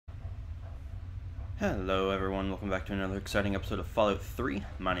Hello everyone, welcome back to another exciting episode of Fallout 3.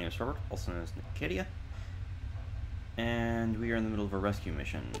 My name is Robert, also known as Nicadia. And we are in the middle of a rescue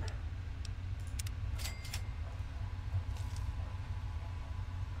mission.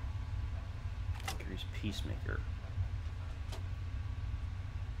 Here's Peacemaker.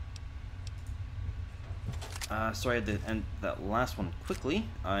 So I had to end that last one quickly.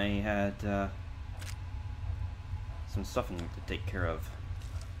 I had some stuff I need to take care of.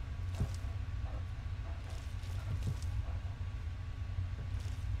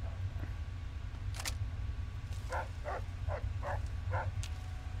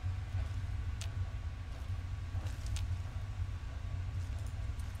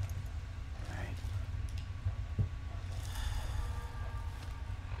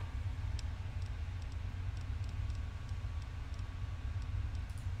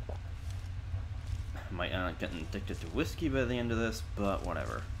 Might end up getting addicted to whiskey by the end of this, but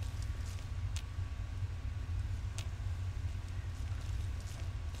whatever.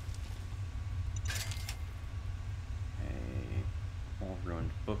 Okay, all ruined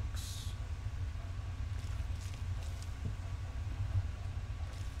books.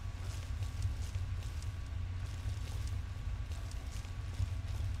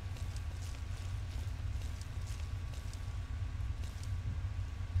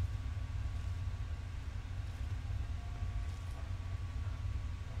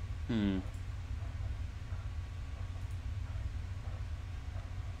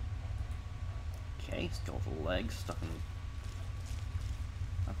 Okay, skeletal legs stuck in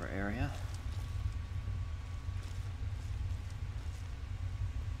the upper area.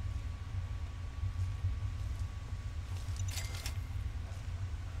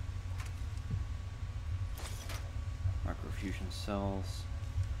 Microfusion cells.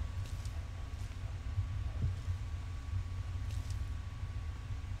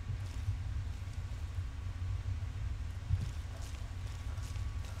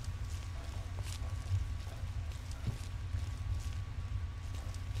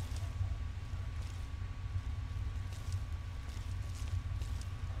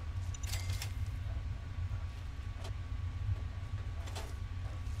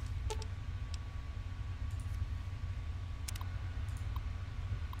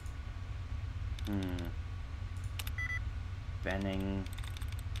 Banning.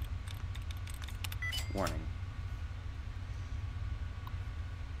 Warning.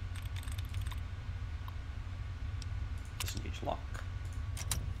 Disengage lock.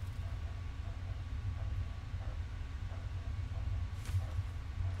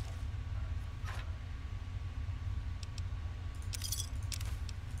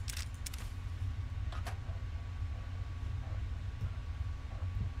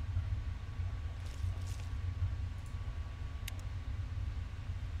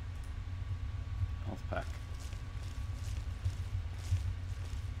 Health pack.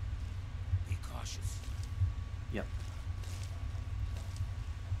 Be cautious. Yep.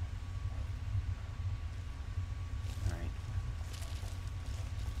 Alright.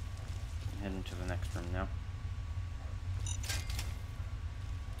 Head into the next room now.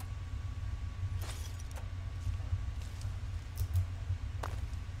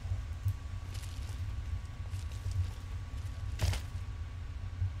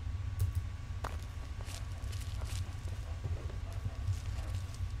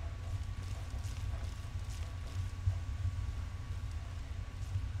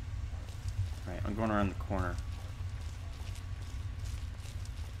 I'm going around the corner.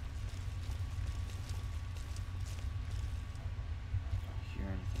 Don't hear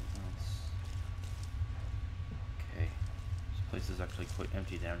anything else. Okay. This place is actually quite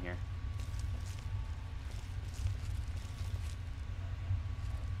empty down here.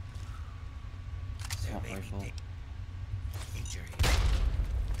 Assault rifle.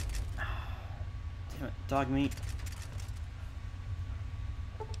 Damn it, dog meat.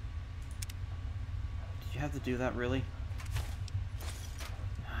 You have to do that, really?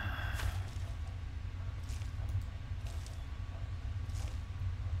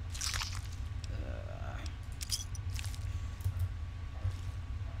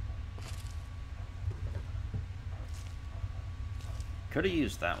 Could have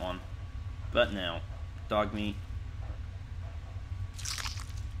used that one, but no. Dog meat.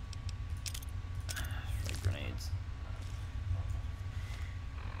 Frag grenades.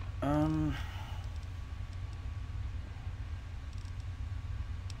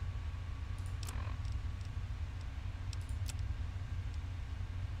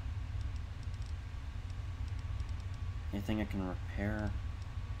 Anything I can repair?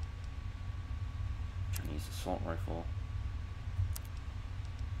 Chinese assault rifle.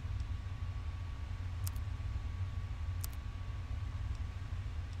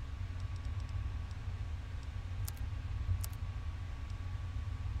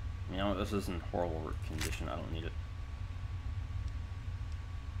 No, this is in horrible condition. I don't need it.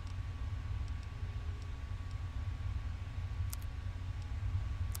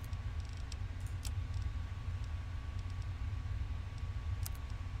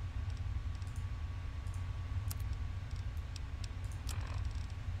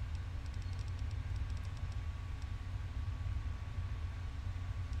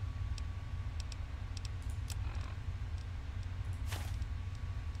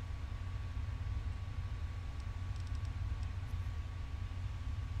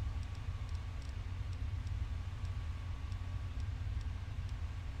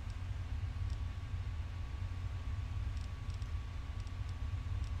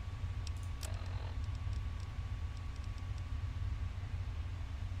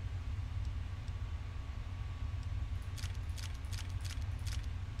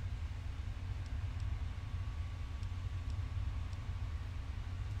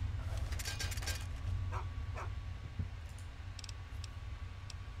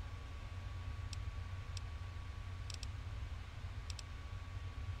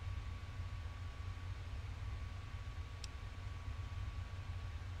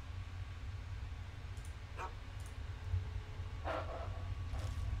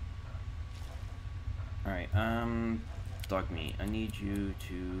 Alright, dog meat, I need you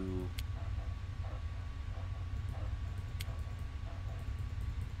to...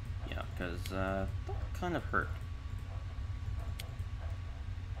 Yeah, because, that kind of hurt.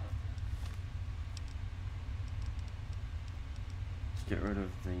 Let's get rid of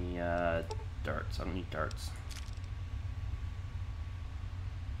the, darts. I don't need darts.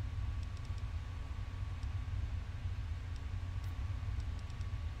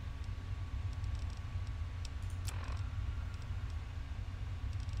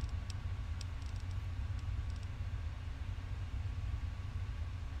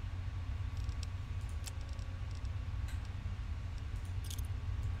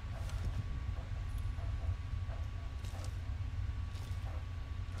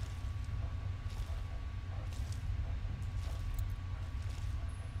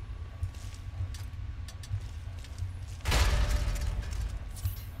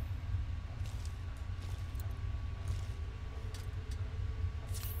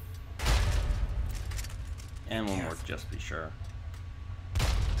 And one more, just to be sure.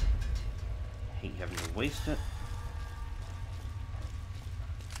 Hate having to waste it.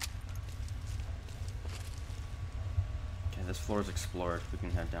 Okay, this floor is explored. We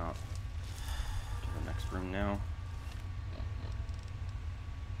can head down to the next room now.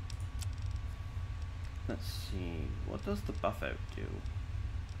 Let's see, what does the buff out do?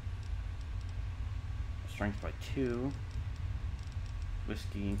 Strength by 2.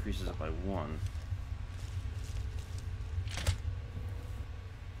 Whiskey increases it by 1.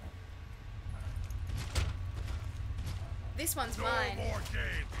 This one's mine. No more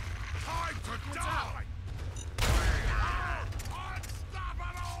game. Time to die.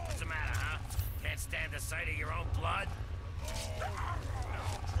 Unstoppable! What's the matter, huh? Can't stand the sight of your own blood? Oh,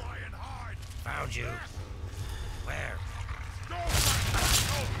 trying hard. Found you. Where? Go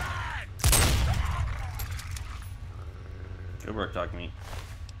back. Good work, dog meat.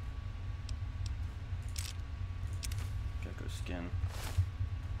 Gecko skin.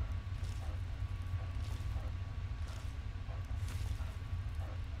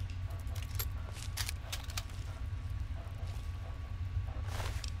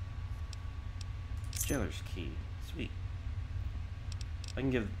 Jailer's key. Sweet. I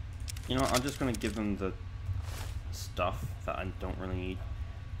can give... You know what, I'm just gonna give them the stuff that I don't really need.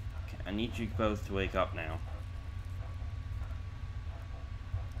 Okay, I need you both to wake up now.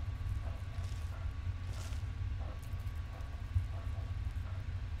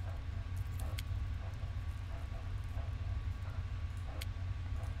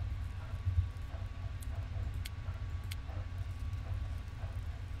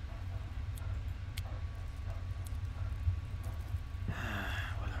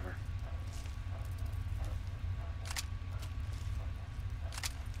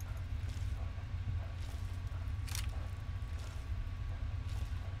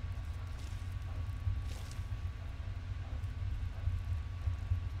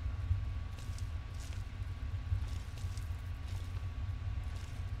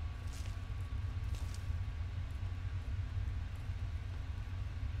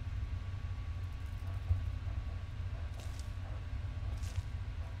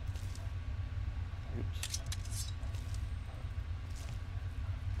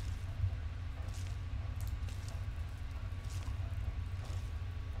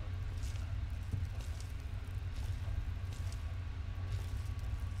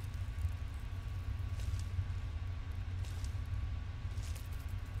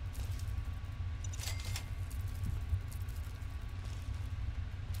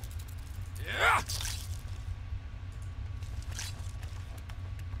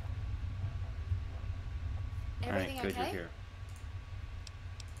 good, you're okay? here.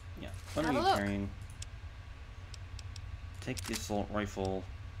 Yeah. What are Have a you look. carrying? Take the assault rifle.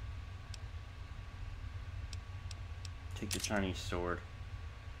 Take the Chinese sword.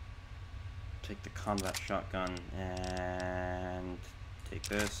 Take the combat shotgun and take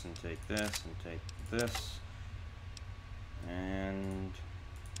this and take this and take this. And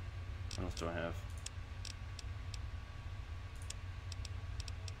what else do I have?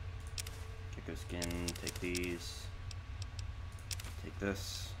 Gecko skin, take these. Take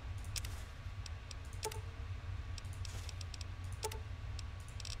this.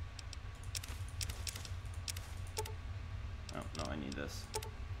 Oh, no, I need this.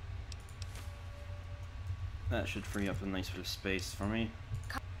 That should free up a nice bit of space for me.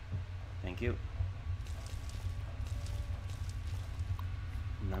 Thank you.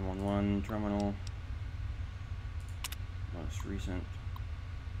 911 terminal. Most recent.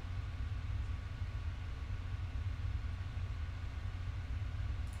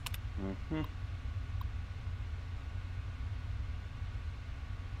 Mm-hmm.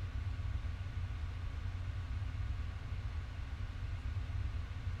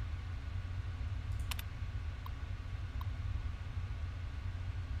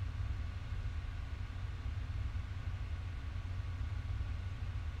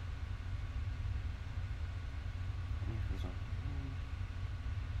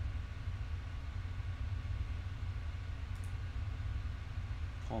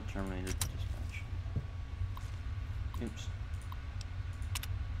 Call terminated. Dispatch. Oops.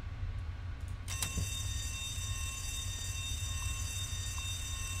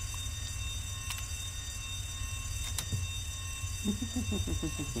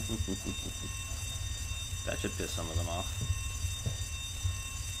 That should piss some of them off.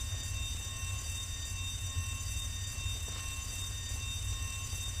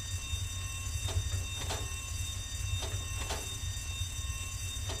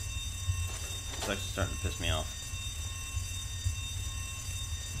 It's actually starting to piss me off.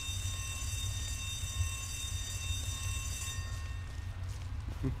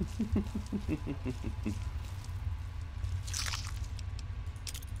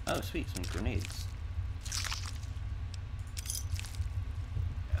 Oh, sweet, some grenades.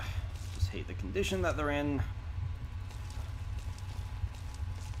 Just hate the condition that they're in.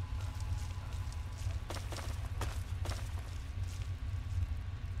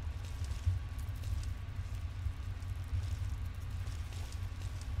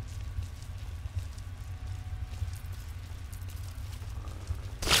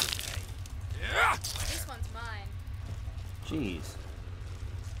 This one's mine. Jeez.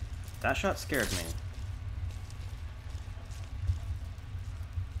 That shot scared me.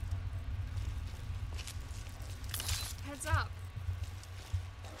 Heads up.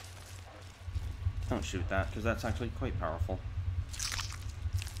 Don't shoot that, because that's actually quite powerful.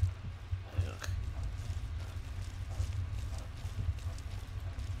 Ugh.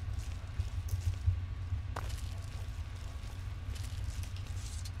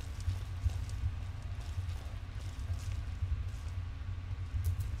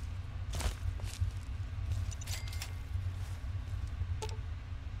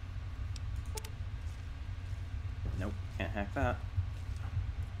 Nope, can't hack that.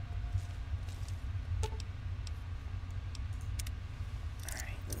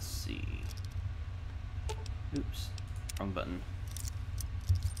 Alright, let's see. Oops, wrong button.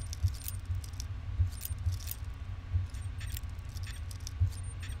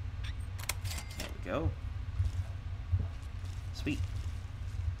 There we go. Sweet.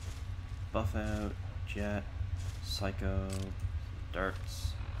 Buff out, jet, psycho,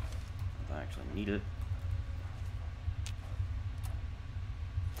 darts. I actually need it.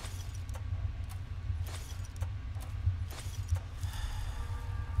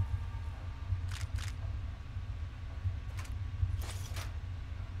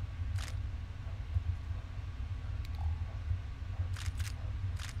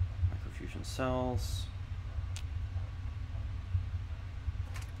 Microfusion cells.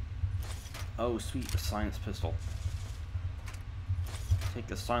 Oh, sweet, the science pistol. Take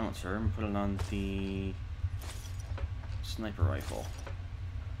the silencer and put it on the sniper rifle.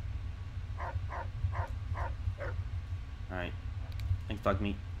 Alright. Thanks, dog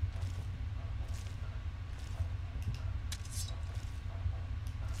meat.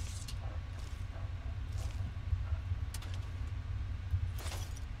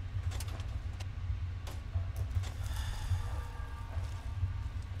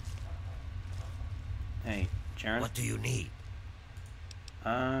 Hey, Sharon? What do you need?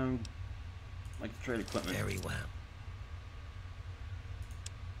 Like to trade equipment. Very well.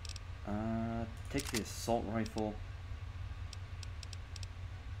 Take the assault rifle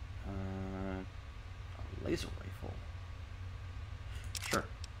Laser rifle. Sure.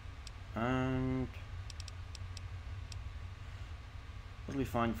 And it'll be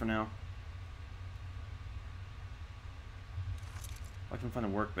fine for now. If I can find a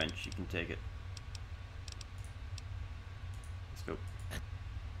workbench, you can take it. Let's go.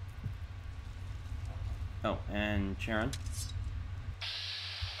 Oh, and Sharon.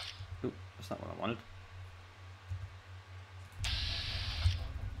 Oop, that's not what I wanted.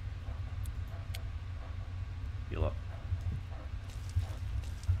 Heal up.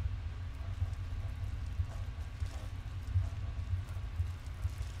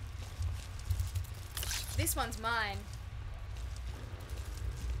 This one's mine.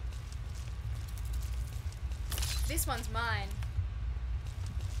 This one's mine.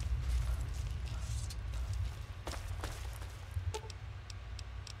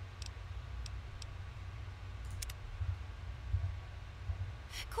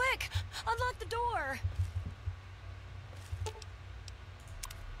 Quick! Unlock the door!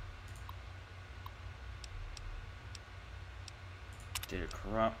 Data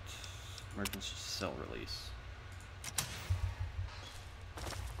corrupt. Emergency cell release.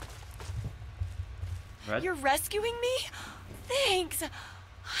 Red? You're rescuing me? Thanks!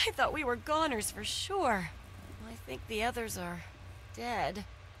 I thought we were goners for sure. I think the others are dead.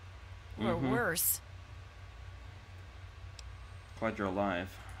 Or worse. Glad you're alive.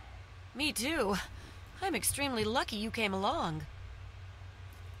 Me too. I'm extremely lucky you came along.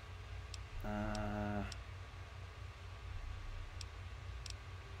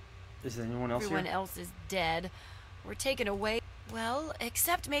 Is there anyone else Everyone here? else is dead. We're taken away. Well,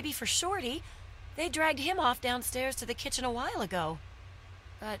 except maybe for Shorty. They dragged him off downstairs to the kitchen a while ago.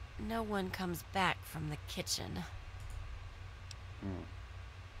 But no one comes back from the kitchen.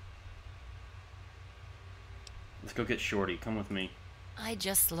 Let's go get Shorty. Come with me. I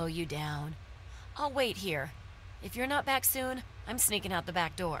just slow you down. I'll wait here. If you're not back soon, I'm sneaking out the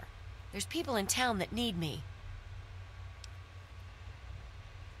back door. There's people in town that need me.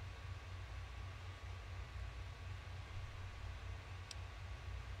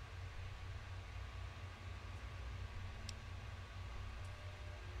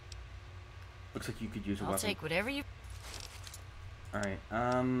 Looks like you could use a I'll weapon. take whatever you... Alright,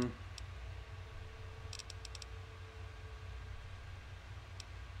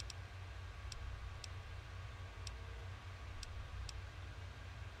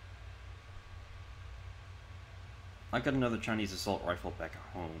 I got another Chinese assault rifle back at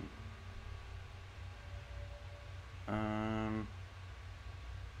home.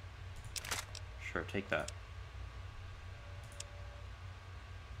 Sure, take that.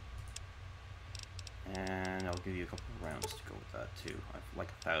 And I'll give you a couple of rounds to go with that too. I've like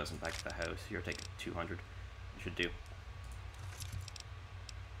 1,000 back at the house. Here, take 200. You should do.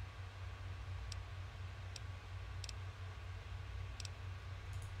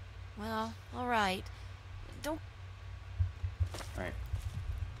 Well, all right. Don't... Alright.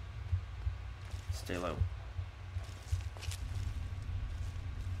 Stay low.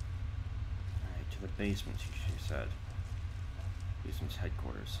 Alright, to the basement, she said. Basement's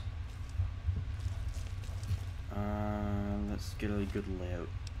headquarters. Let's get a good layout,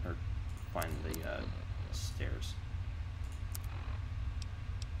 or find the stairs.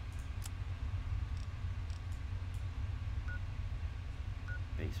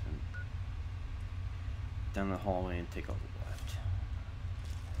 Basement. Down the hallway and take a left.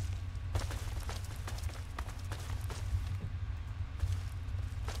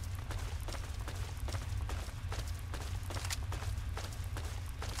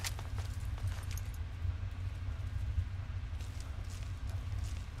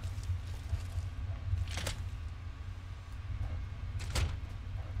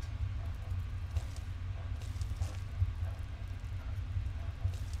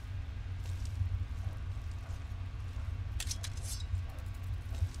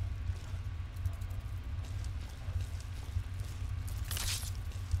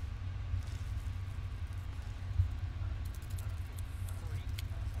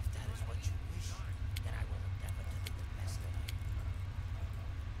 If that is what you wish, then I will endeavor to do the best that I can.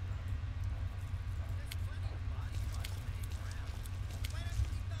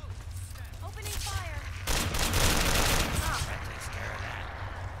 Opening fire! That takes care of that.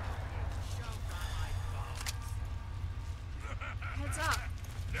 Heads up.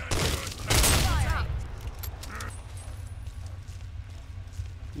 Fire!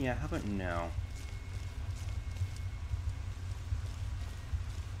 Yeah, how about now?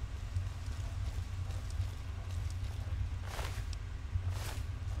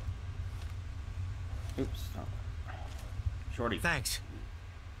 Oops, stop. Shorty. Thanks.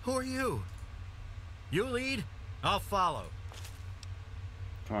 Who are you? You lead, I'll follow.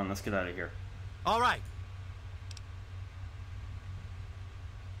 Come on, let's get out of here. All right.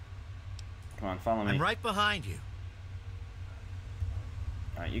 Come on, follow me. I'm right behind you.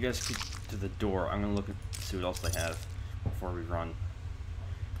 Alright, you guys keep to the door. I'm gonna look at see what else they have before we run.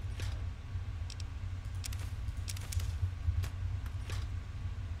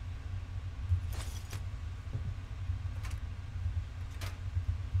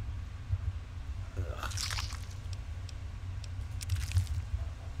 Ugh.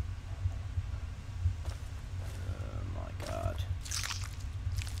 Oh my god.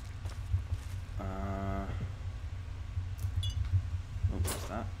 What's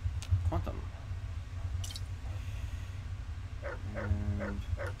that? Quantum. And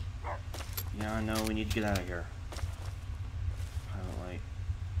yeah, I know we need to get out of here. Pilot light.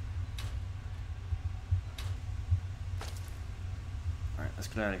 Alright, let's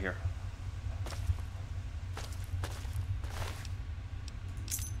get out of here.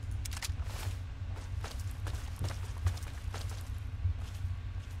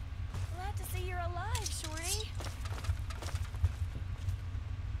 Glad to see you're alive, Shorty.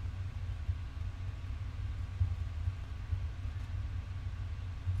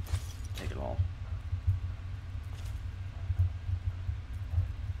 Take it all.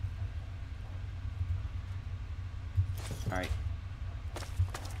 Alright.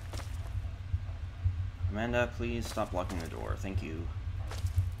 Amanda, please stop locking the door. Thank you. Me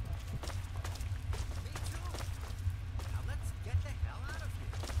too. Now let's get the hell out of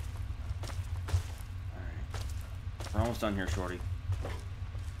here. Alright. We're almost done here, Shorty.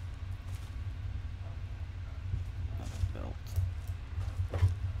 Belt. Oh.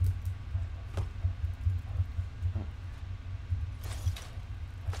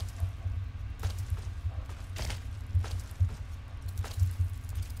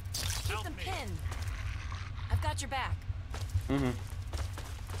 Keep Help them me. pinned. I've got your back. Mm-hmm.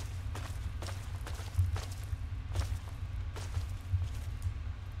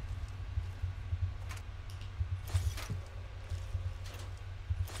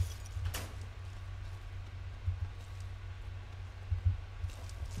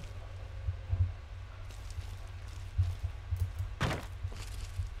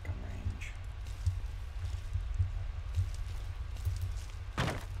 Gun range.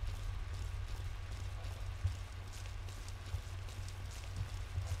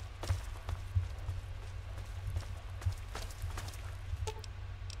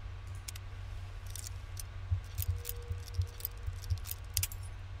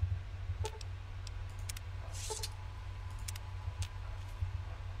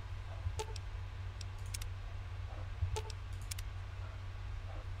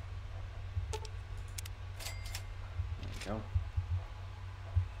 There we go.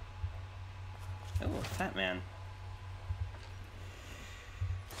 Oh, a fat man.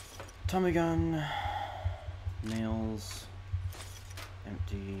 Tommy gun. Nails.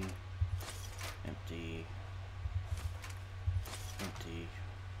 Empty. Empty. Empty.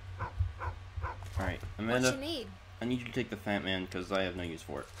 Alright, What Amanda, you need? I need you to take the fat man because I have no use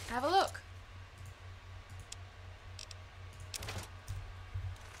for it. Have a look.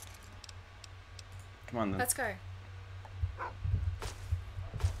 Come on then. Let's go.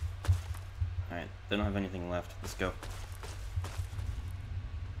 Alright, they don't have anything left. Let's go.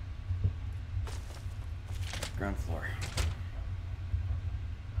 Ground floor.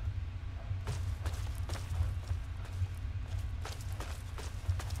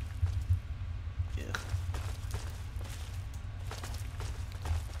 Ugh.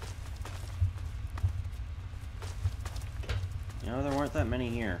 You know, there weren't that many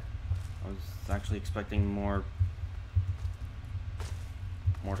here. I was actually expecting more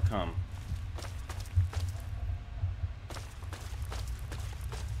to come.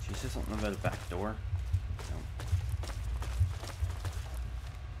 She said something about a back door. No.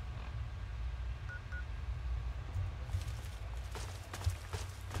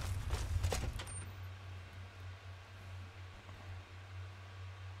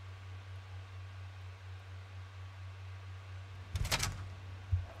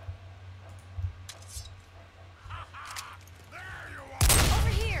 There you are! Over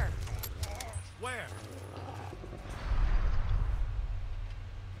here. Where?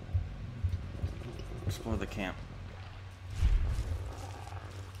 Explore the camp.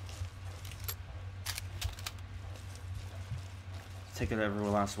 Take out every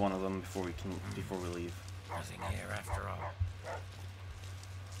last one of them before we leave. Nothing here after all.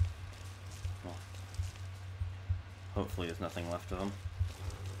 Well, hopefully there's nothing left of them.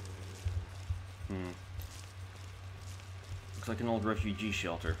 Hmm. Looks like an old refugee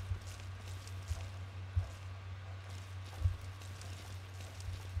shelter.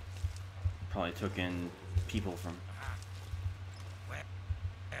 Probably took in people from... Where?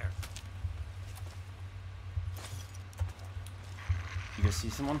 You guys see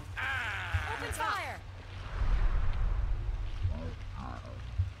someone? Open fire!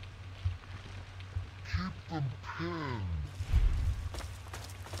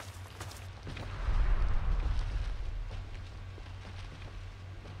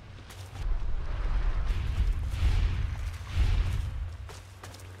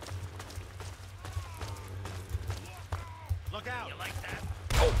 Look out! You like that?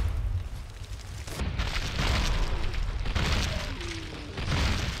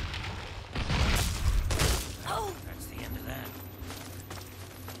 Oh! That's the end of that.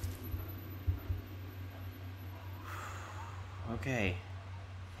 Okay.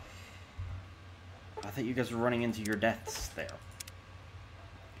 I thought you guys were running into your deaths there.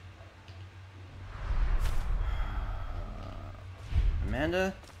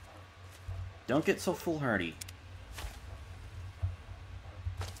 Amanda, don't get so foolhardy.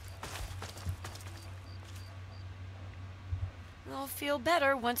 We'll feel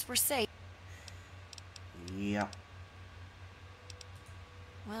better once we're safe. Yeah.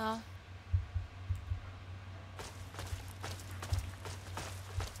 Well,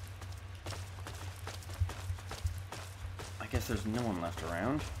 I guess there's no one left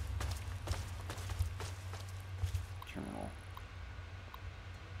around. Terminal.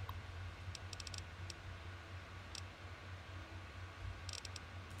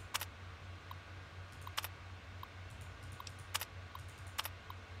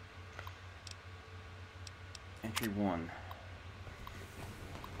 Entry 1.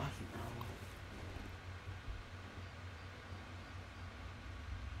 What? No.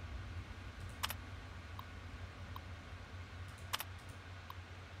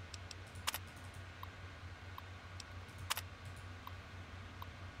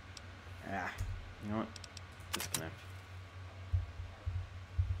 Ah, you know what? Disconnect.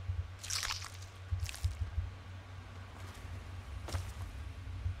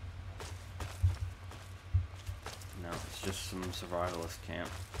 No, it's just some survivalist camp.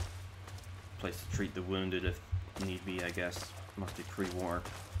 Place to treat the wounded if need be, I guess. Must be pre-war.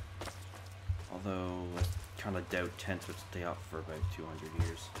 Although, I kind of doubt tents would stay up for about 200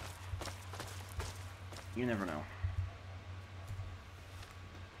 years. You never know.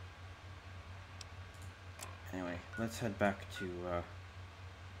 Anyway, let's head back to,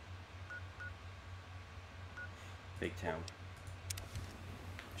 Big Town.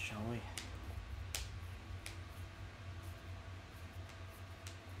 Shall we?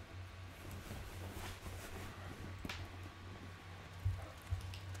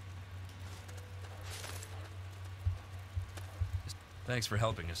 Thanks for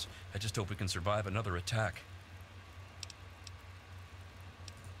helping us. I just hope we can survive another attack.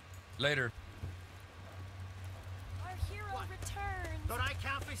 Later. our hero returns. Don't I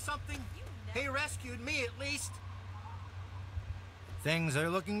count for something? You He never- rescued me at least. Things are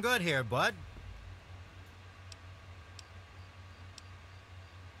looking good here, bud.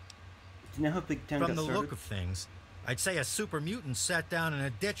 Do you know how Big Town From got the started? look of things, I'd say a super mutant sat down in a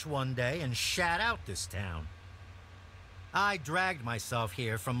ditch one day and shat out this town. I dragged myself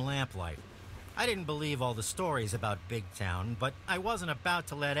here from Lamplight. I didn't believe all the stories about Big Town, but I wasn't about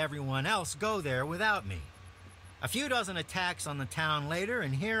to let everyone else go there without me. A few dozen attacks on the town later,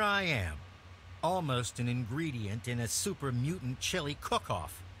 and here I am. Almost an ingredient in a super mutant chili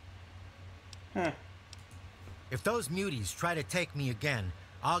cook-off. Huh. If those muties try to take me again,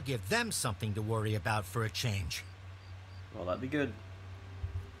 I'll give them something to worry about for a change. Well, that'd be good.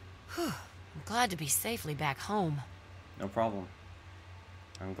 I'm glad to be safely back home. No problem.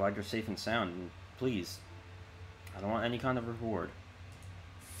 I'm glad you're safe and sound, and please, I don't want any kind of reward.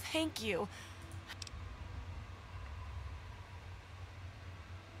 Thank you.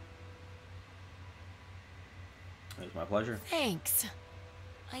 It was my pleasure. Thanks.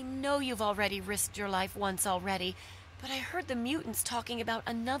 I know you've already risked your life once already, but I heard the mutants talking about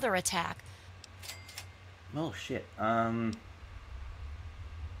another attack. Oh, shit.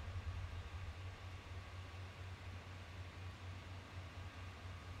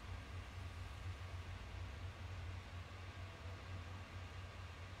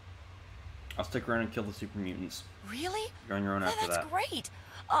 I'll stick around and kill the super mutants. Really? You're on your own Well, after that's that. great.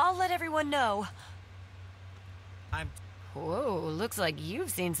 I'll let everyone know. I'm Whoa, looks like you've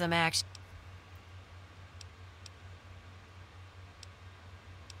seen some action.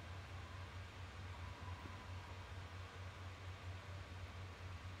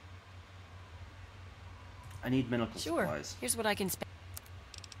 I need medical Sure. supplies. Here's what I can spend.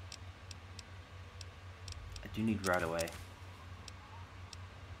 I do need right away.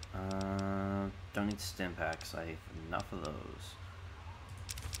 Don't need stim packs. I have enough of those.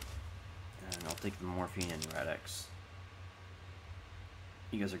 And I'll take the morphine and Rad-X.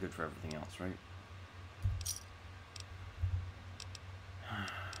 You guys are good for everything else, right? I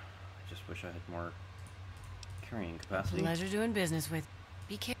just wish I had more carrying capacity. Pleasure doing business with.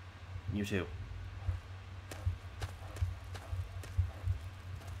 Be careful. You too.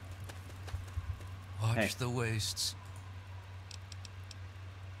 Watch Hey. the wastes.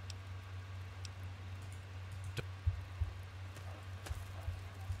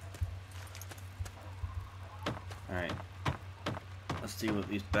 Alright. Let's deal with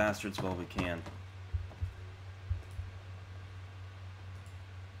these bastards while we can.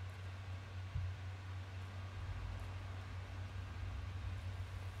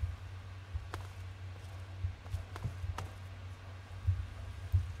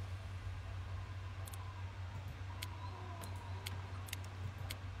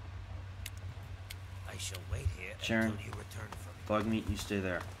 I shall wait here Sharon. until you return from Bug meat, you stay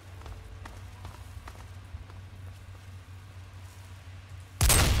there.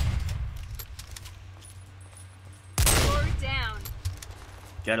 You're down.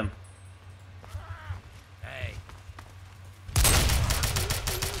 Get him. Hey,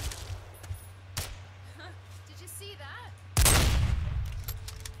 Did you see that?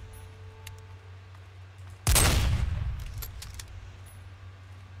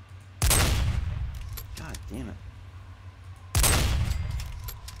 God damn it.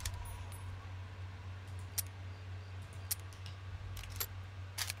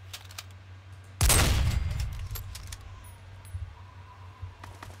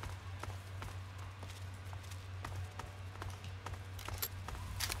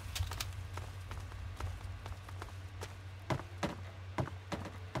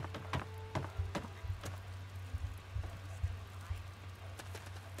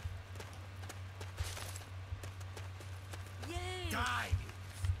 Yay! die!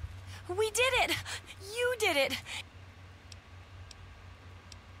 We did it! You did it!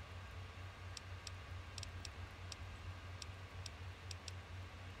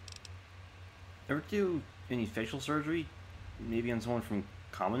 Ever do any facial surgery? Maybe on someone from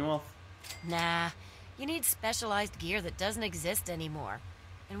Commonwealth? Nah, you need specialized gear that doesn't exist anymore.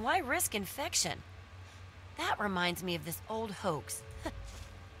 And why risk infection? That reminds me of this old hoax.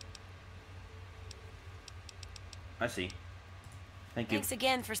 I see. Thank you. Thanks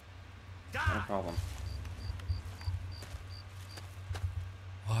again for... Not a problem.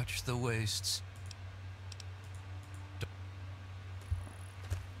 Watch the wastes.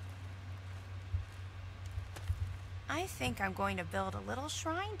 I think I'm going to build a little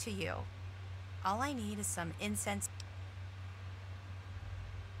shrine to you. All I need is some incense.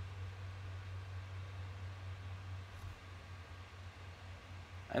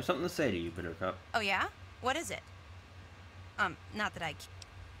 I have something to say to you, Buttercup. Oh, yeah? What is it? Not that I...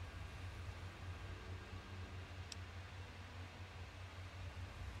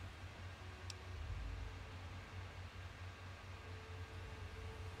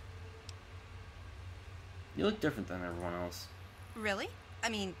 You look different than everyone else. Really? I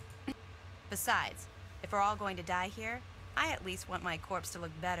mean, besides, if we're all going to die here, I at least want my corpse to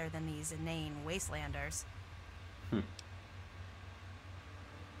look better than these inane wastelanders.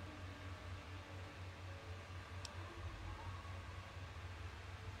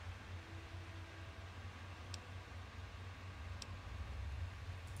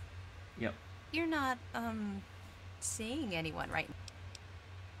 Yep. You're not, seeing anyone right now.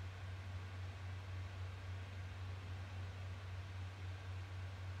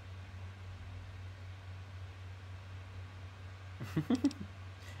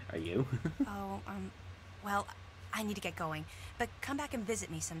 Are you? Oh, well, I need to get going. But come back and visit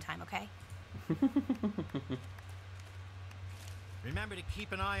me sometime, okay? Remember to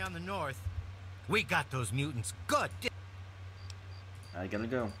keep an eye on the north. We got those mutants good. I gotta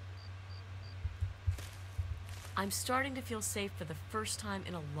go. I'm starting to feel safe for the first time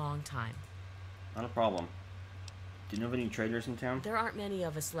in a long time. Not a problem. Do you know of any traders in town? There aren't many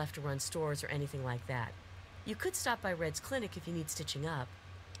of us left to run stores or anything like that. You could stop by Red's clinic if you need stitching up.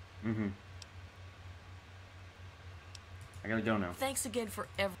 Mm-hmm. I gotta go now. Thanks again for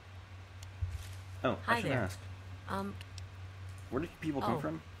every... Oh, Hi I should there. ask. Where did people come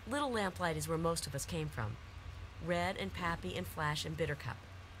from? Little Lamplight is where most of us came from. Red and Pappy and Flash and Bittercup.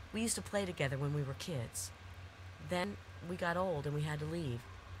 We used to play together when we were kids. Then we got old and we had to leave.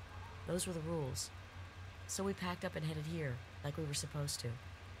 Those were the rules. So we packed up and headed here, like we were supposed to.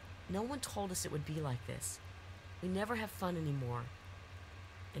 No one told us it would be like this. We never have fun anymore.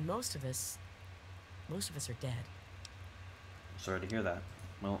 And most of us are dead. Sorry to hear that.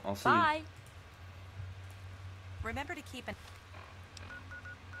 Well, I'll see Bye. Remember to keep an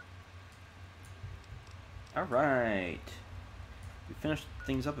Alright. We finished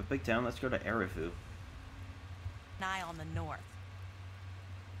things up at Big Town. Let's go to Erifu. eye on the north.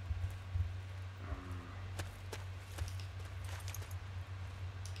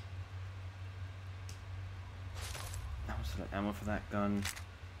 That was the ammo for that gun.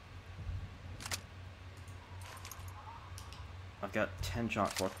 I've got 10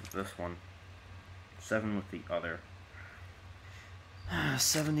 shots left with this one. 7 with the other.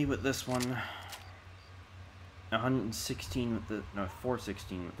 70 with this one. 116 with the... No,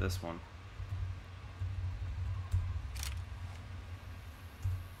 416 with this one.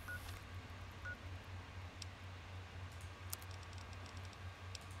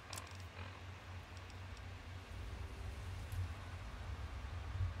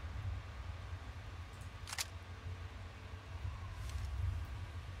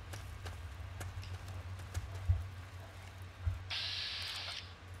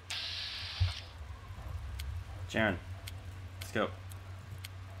 Sharon, let's go.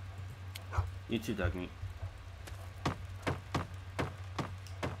 You too, dog meat.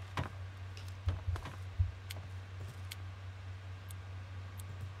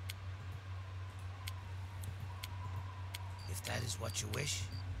 If that is what you wish,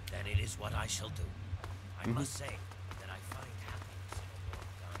 then it is what I shall do. I must say that I find happiness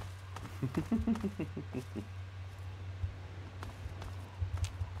in a well done.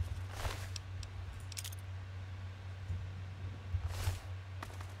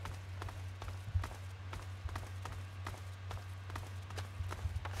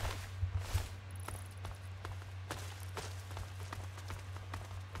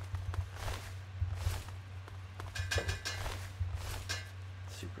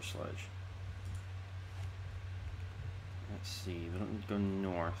 Super Sledge. Let's see, we don't need to go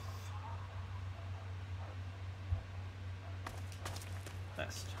north.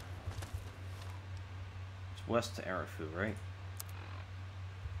 West. It's west to Erifu, right?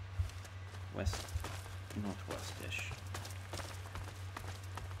 West, northwest-ish.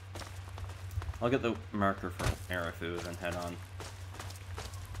 I'll get the marker for Erifu, then head on.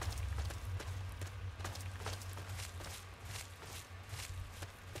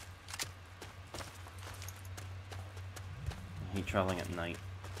 I hate traveling at night.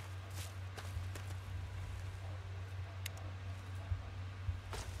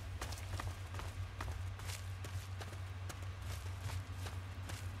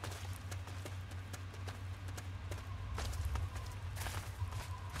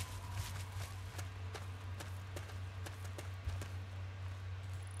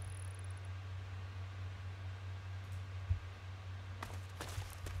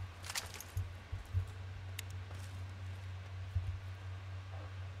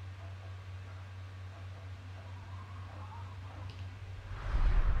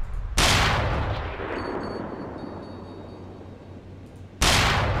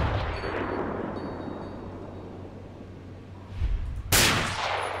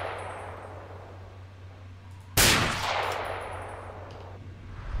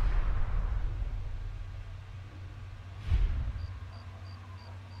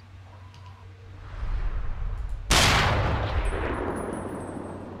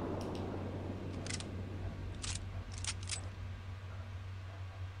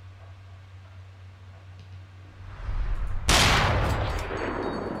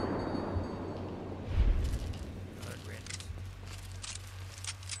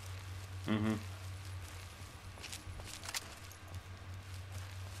 Mm-hmm.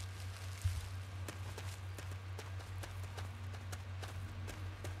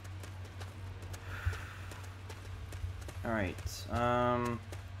 Alright,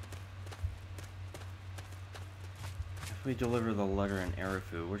 if we deliver the letter in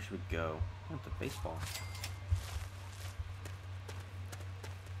Erifu, where should we go? Oh, the baseball.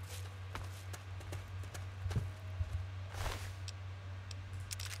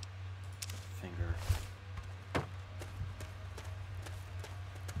 Finger.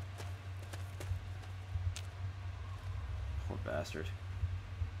 Poor bastard.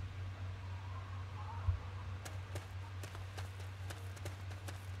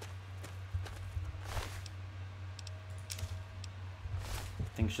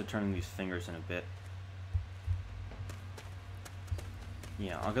 Things should turn these fingers in a bit.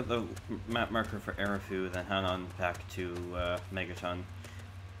 Yeah, I'll get the map marker for Erifu, then head on back to Megaton.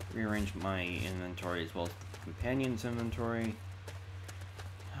 Rearrange my inventory as well as the companion's inventory.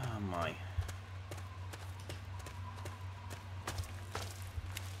 Oh my.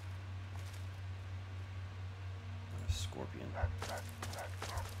 Score. scorpion.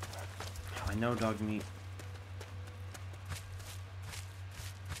 I know dog meat.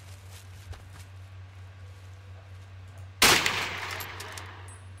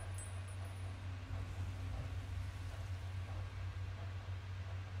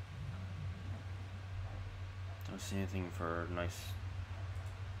 Don't see anything for a nice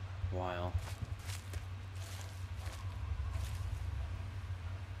while.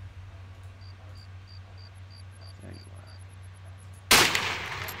 There you are.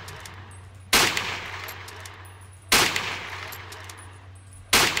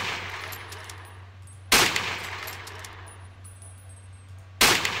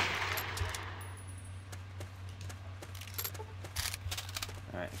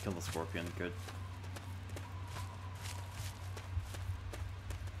 Alright, kill the scorpion, good.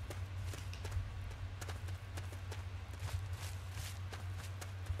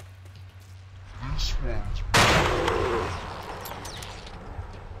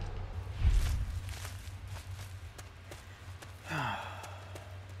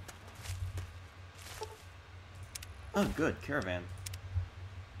 Oh, good, caravan.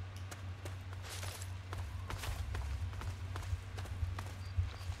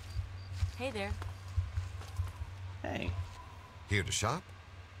 Hey there. Hey, Here to shop?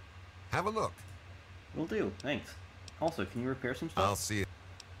 Have a look. will do, thanks. Also, can you repair some stuff? I'll see it.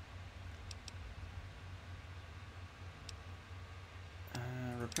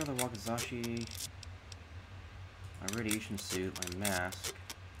 Repair the Wakizashi, my radiation suit, my mask,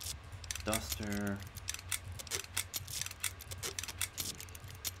 duster.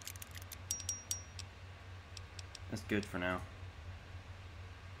 That's good for now.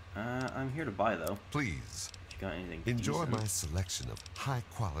 I'm here to buy though. Please, If you got anything enjoy decent. my selection of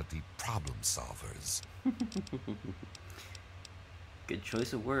high-quality problem solvers. Good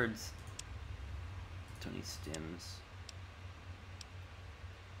choice of words. Tony Stims.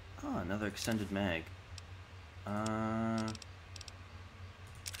 Oh, another extended mag.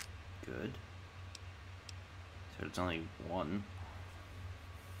 Good. So it's only one.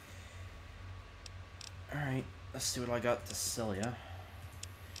 Alright, let's see what I got to sell ya.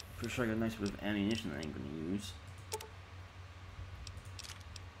 Pretty sure I got a nice bit of ammunition that I ain't gonna use.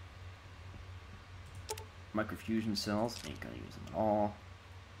 Microfusion cells, ain't gonna use them at all.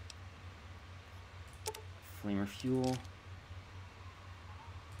 Flamer fuel.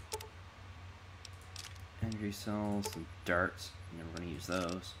 Energy cells, some darts, never gonna use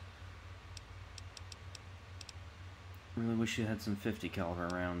those. Really wish you had some 50 caliber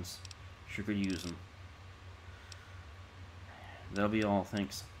rounds. Sure could use them. That'll be all,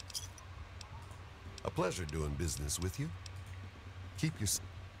 thanks. A pleasure doing business with you. Keep your...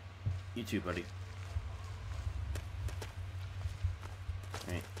 You too, buddy.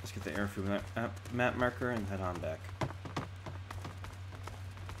 Alright, let's get the airfield map marker and head on back.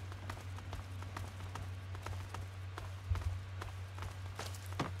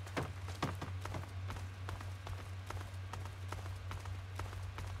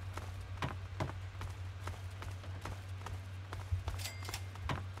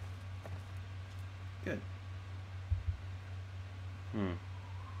 Good.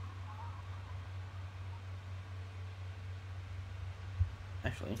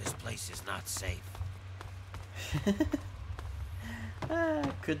 Actually, This place is not safe.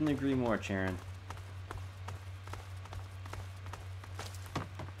 couldn't agree more, Charon.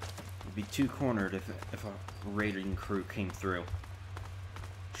 You'd be too cornered if a raiding crew came through.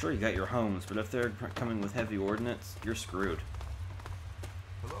 Sure, you got your homes, but if they're coming with heavy ordnance, you're screwed.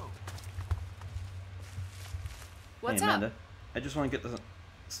 Hello. What's Hey, Amanda, up? I just want to get the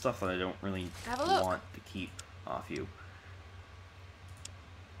stuff that I don't really Have a look. want to keep off you.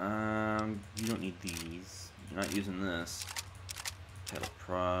 You don't need these. You're not using this. Cattle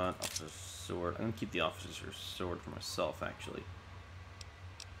prod, officer's sword. I'm gonna keep the officer's sword for myself, actually.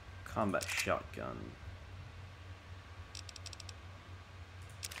 Combat shotgun.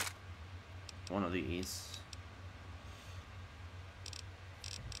 One of these.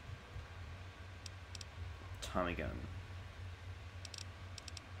 Tommy gun.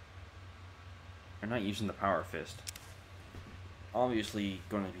 You're not using the power fist. Obviously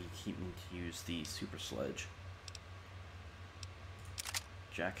going to be keeping to use the super sledge.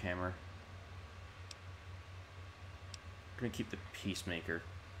 Jackhammer. Gonna keep the peacemaker.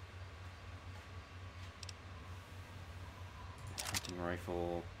 Hunting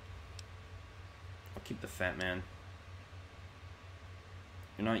rifle. I'll keep the fat man.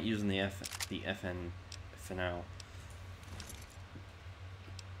 You're not using the FN FNL.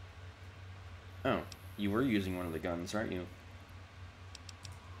 Oh, you were using one of the guns, aren't you?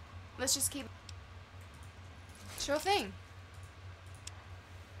 Let's just keep. Sure thing.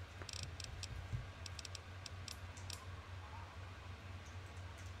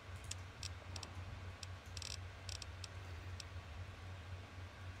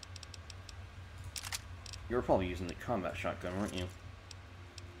 You were probably using the combat shotgun, weren't you?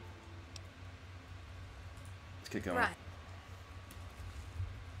 Let's get going. Right.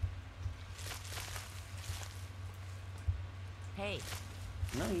 Hey,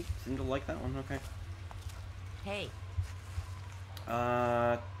 No, you seem to like that one. Okay. hey,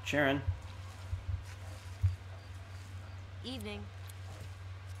 Sharon. evening.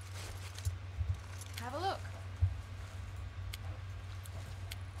 Have a look.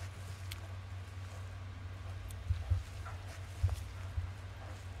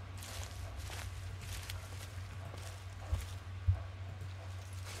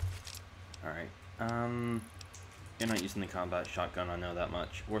 Alright. You're not using the combat shotgun, I know that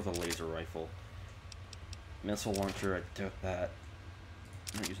much. Or the laser rifle. Missile launcher, I took that.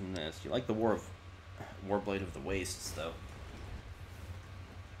 I'm not using this. You like the Warblade of the Wastes, though.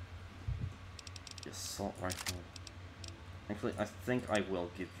 The assault rifle. Actually, I think I will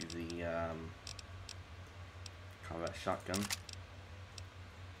give you the, combat shotgun.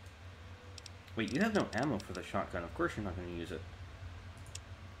 Wait, you have no ammo for the shotgun. Of course you're not going to use it.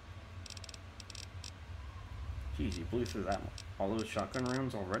 Jeez, you blew through that all those shotgun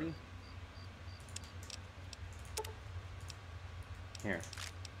rounds already? Here.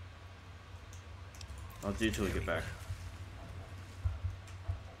 I'll do till we get back.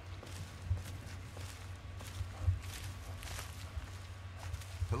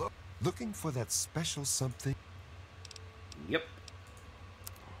 Hello? Looking for that special something? Yep.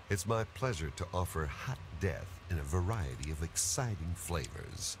 It's my pleasure to offer hot death in a variety of exciting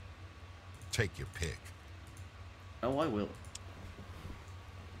flavors. Take your pick. Oh, I will.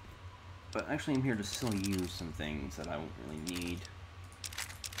 But actually, I'm here to sell you some things that I won't really need.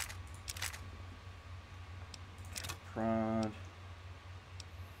 Prod.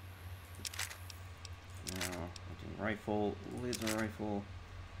 No, hunting rifle, laser rifle,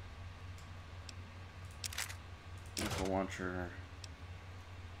 missile launcher.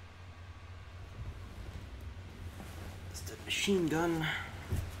 It's the machine gun.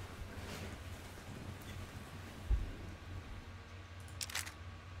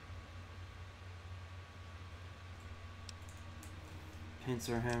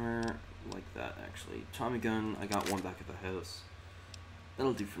 Pincer hammer, like that actually. Tommy gun, I got one back at the house.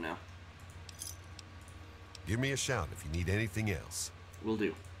 That'll do for now. Give me a shout if you need anything else. Will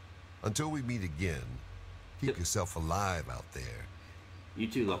do. Until we meet again, keep Yep. yourself alive out there. You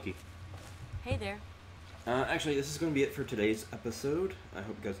too, Lucky. Hey there. Actually, this is going to be it for today's episode. I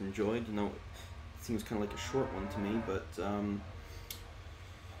hope you guys enjoyed. I know it seems kind of like a short one to me, but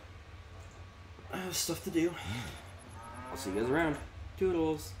I have stuff to do. I'll see you guys around.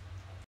 Toodles.